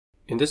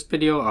In this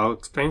video, I'll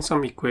explain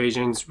some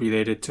equations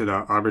related to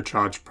the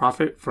arbitrage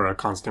profit for a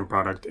constant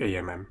product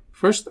AMM.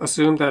 First,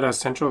 assume that a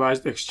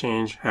centralized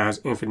exchange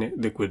has infinite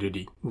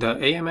liquidity. The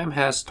AMM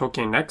has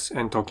token X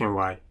and token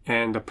Y,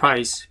 and the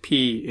price,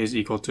 P, is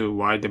equal to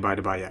Y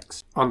divided by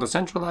X. On the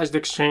centralized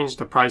exchange,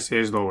 the price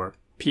is lower,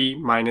 P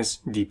minus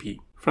dP.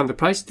 From the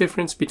price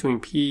difference between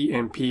P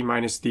and P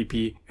minus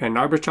dP, an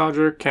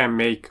arbitrager can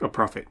make a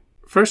profit.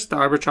 First, the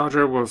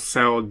arbitrager will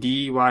sell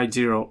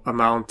dy0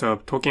 amount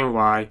of token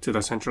Y to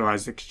the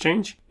centralized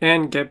exchange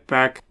and get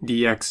back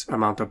dx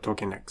amount of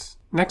token X.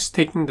 Next,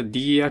 taking the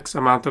dx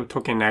amount of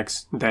token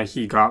X that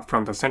he got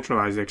from the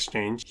centralized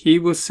exchange, he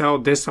will sell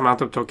this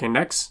amount of token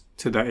X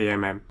to the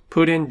AMM,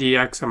 put in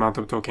dx amount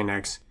of token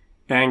X,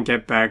 and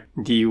get back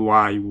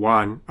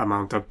dy1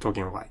 amount of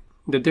token Y.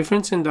 The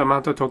difference in the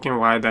amount of token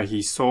Y that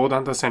he sold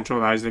on the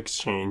centralized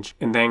exchange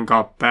and then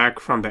got back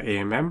from the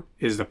AMM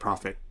is the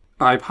profit.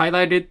 I've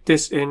highlighted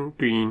this in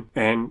green,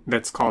 and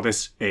let's call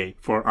this A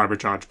for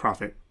arbitrage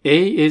profit.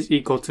 A is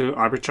equal to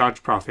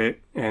arbitrage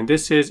profit, and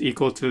this is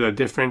equal to the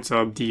difference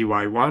of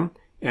dy1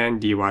 and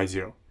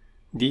dy0.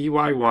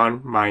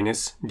 dy1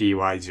 minus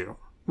dy0.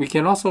 We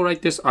can also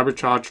write this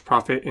arbitrage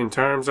profit in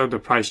terms of the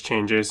price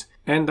changes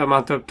and the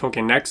amount of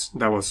token X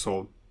that was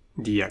sold,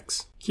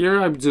 dx.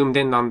 Here I've zoomed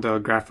in on the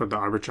graph of the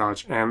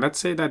arbitrage, and let's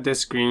say that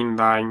this green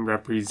line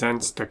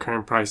represents the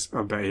current price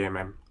of the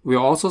AMM.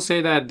 We'll also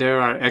say that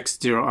there are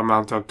x0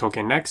 amount of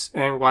token X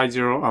and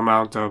y0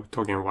 amount of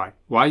token Y.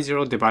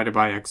 y0 divided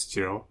by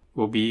x0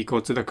 will be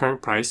equal to the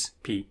current price,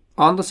 P.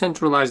 On the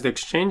centralized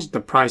exchange,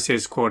 the price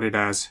is quoted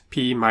as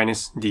P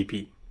minus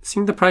dP.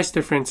 Seeing the price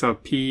difference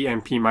of P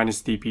and P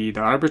minus dP,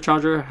 the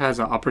arbitrager has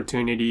an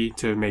opportunity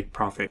to make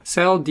profit.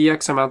 Sell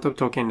dx amount of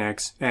token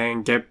X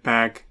and get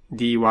back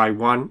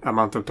dy1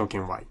 amount of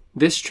token Y.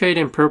 This trade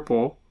in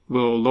purple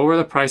will lower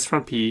the price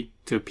from P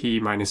to P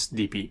minus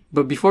dP.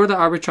 But before the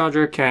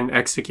arbitrager can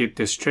execute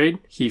this trade,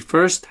 he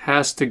first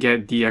has to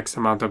get dx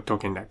amount of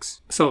token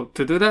X. So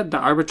to do that, the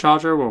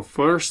arbitrager will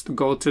first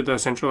go to the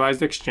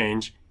centralized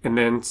exchange and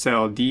then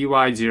sell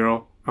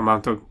dy0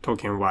 amount of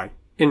token Y.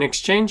 In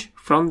exchange,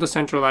 from the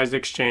centralized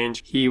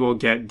exchange, he will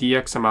get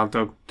dx amount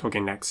of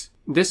token X.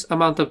 This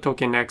amount of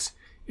token X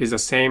is the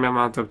same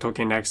amount of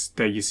token X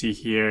that you see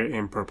here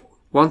in purple.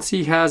 Once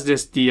he has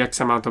this dx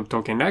amount of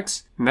token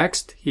X,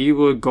 next he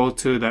will go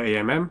to the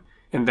AMM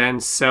and then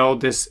sell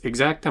this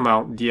exact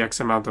amount, dx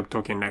amount of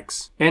token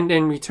X. And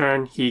in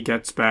return, he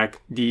gets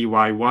back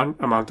dy1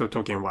 amount of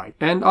token Y.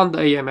 And on the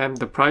AMM,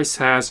 the price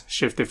has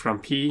shifted from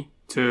P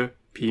to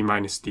P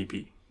minus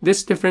dP.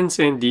 This difference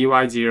in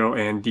dy0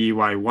 and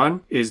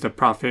dy1 is the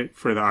profit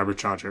for the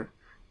arbitrager.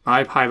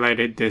 I've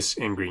highlighted this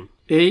in green.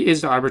 A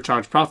is the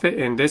arbitrage profit,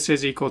 and this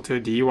is equal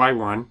to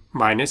dy1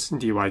 minus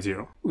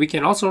dy0. We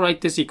can also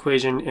write this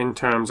equation in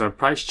terms of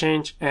price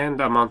change and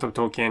the amount of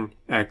token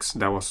X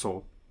that was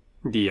sold,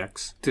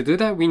 dx. To do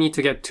that, we need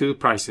to get two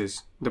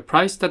prices. The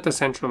price that the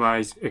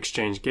centralized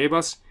exchange gave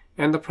us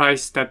and the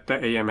price that the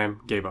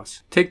AMM gave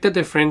us. Take the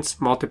difference,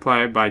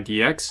 multiply it by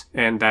dx,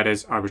 and that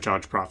is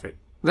arbitrage profit.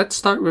 Let's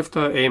start with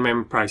the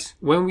AMM price.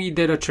 When we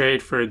did a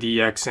trade for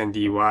dx and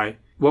dy,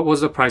 what was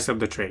the price of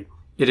the trade?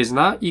 It is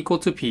not equal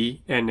to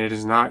P, and it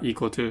is not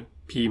equal to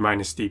P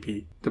minus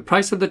dP. The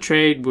price of the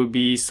trade would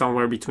be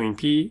somewhere between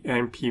P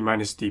and P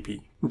minus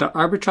dP. The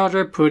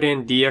arbitrager put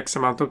in dx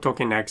amount of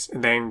token X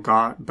and then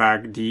got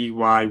back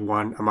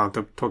dy1 amount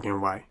of token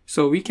Y.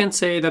 So we can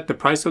say that the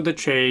price of the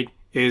trade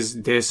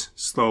is this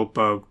slope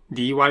of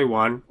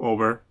dy1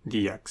 over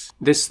dx.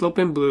 This slope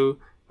in blue,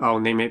 I'll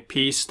name it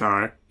P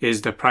star,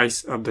 is the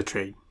price of the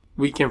trade.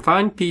 We can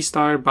find P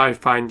star by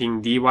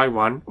finding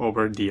dy1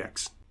 over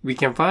dx. We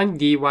can find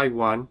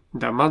dy1,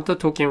 the amount of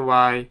token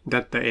Y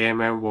that the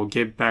AMM will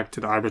give back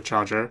to the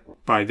arbitrager,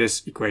 by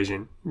this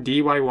equation.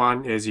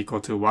 dy1 is equal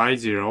to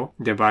y0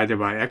 divided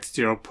by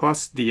x0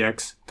 plus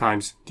dx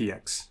times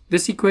dx.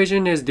 This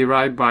equation is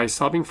derived by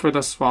solving for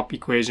the swap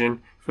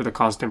equation for the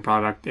constant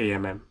product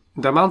AMM.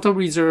 The amount of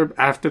reserve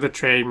after the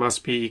trade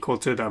must be equal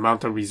to the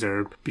amount of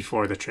reserve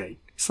before the trade.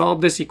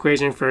 Solve this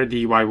equation for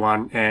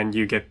dy1 and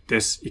you get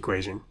this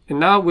equation. And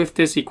now with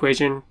this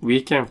equation,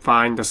 we can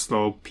find the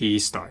slope P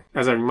star.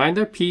 As a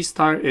reminder, P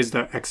star is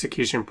the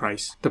execution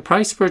price. The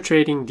price for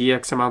trading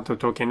dx amount of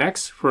token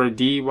X for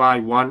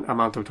dy1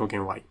 amount of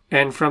token Y.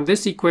 And from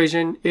this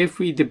equation, if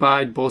we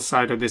divide both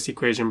sides of this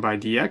equation by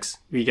dx,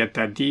 we get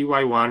that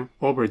dy1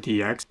 over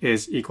dx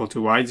is equal to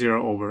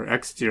y0 over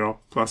x0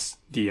 plus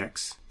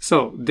dx.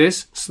 So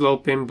this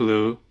slope in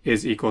blue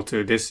is equal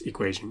to this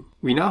equation.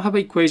 We now have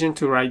an equation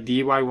to write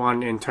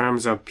dy1 in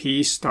terms of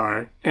P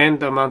star and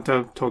the amount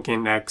of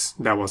token X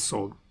that was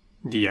sold,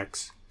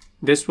 dx.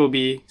 This will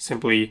be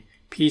simply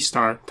P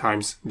star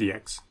times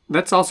dx.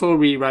 Let's also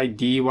rewrite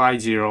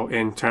dy0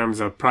 in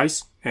terms of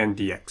price and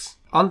dx.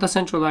 On the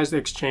centralized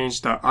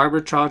exchange, the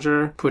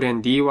arbitrager put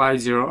in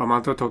dy0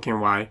 amount of token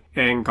Y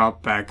and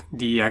got back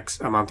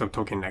dx amount of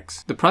token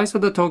X. The price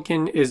of the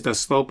token is the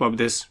slope of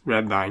this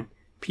red line,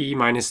 P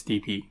minus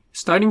dP.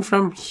 Starting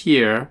from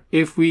here,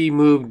 if we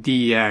move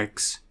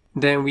dx,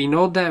 then we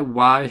know that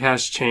y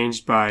has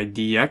changed by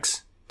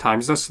dx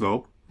times the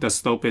slope, the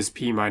slope is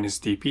p minus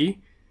dp.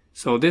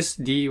 So this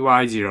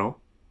dy0,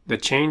 the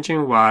change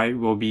in y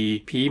will be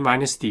p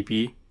minus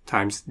dp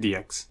times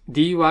dx.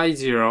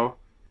 dy0,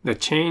 the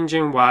change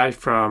in y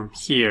from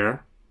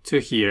here to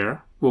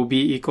here, will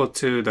be equal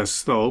to the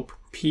slope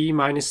p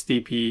minus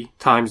dp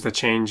times the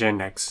change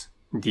in x,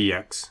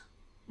 dx,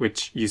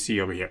 which you see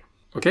over here.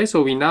 Okay,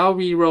 so we now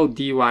rewrote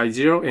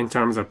dy0 in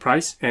terms of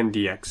price and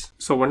dx.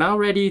 So we're now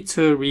ready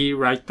to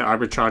rewrite the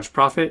arbitrage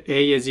profit.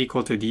 A is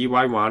equal to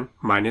dy1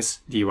 minus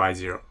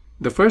dy0.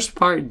 The first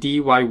part,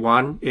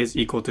 dy1, is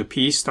equal to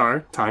p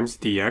star times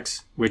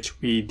dx,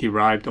 which we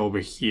derived over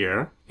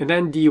here. And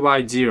then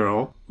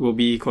dy0 will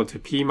be equal to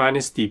p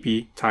minus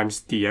dp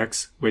times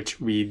dx, which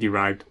we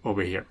derived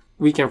over here.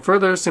 We can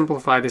further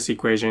simplify this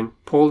equation,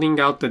 pulling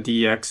out the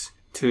dx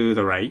to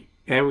the right,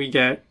 and we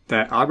get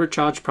that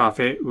arbitrage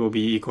profit will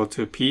be equal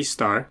to p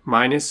star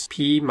minus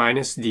p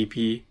minus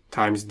dp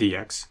times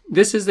dx.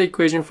 This is the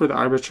equation for the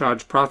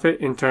arbitrage profit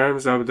in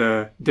terms of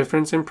the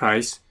difference in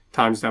price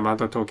times the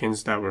amount of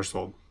tokens that were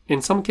sold.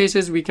 In some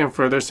cases, we can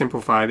further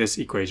simplify this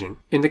equation.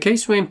 In the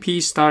case when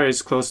p star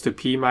is close to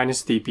p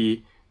minus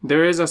dp,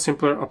 there is a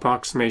simpler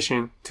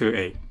approximation to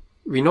A.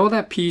 We know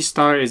that p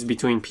star is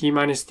between p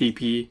minus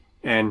dp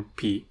and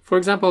p. For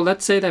example,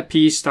 let's say that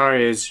p star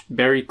is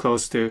very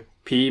close to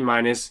p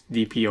minus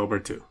dp over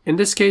 2. In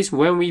this case,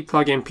 when we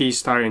plug in p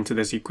star into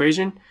this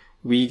equation,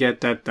 we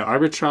get that the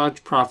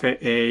arbitrage profit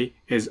A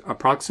is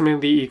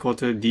approximately equal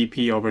to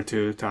dp over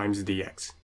 2 times dx.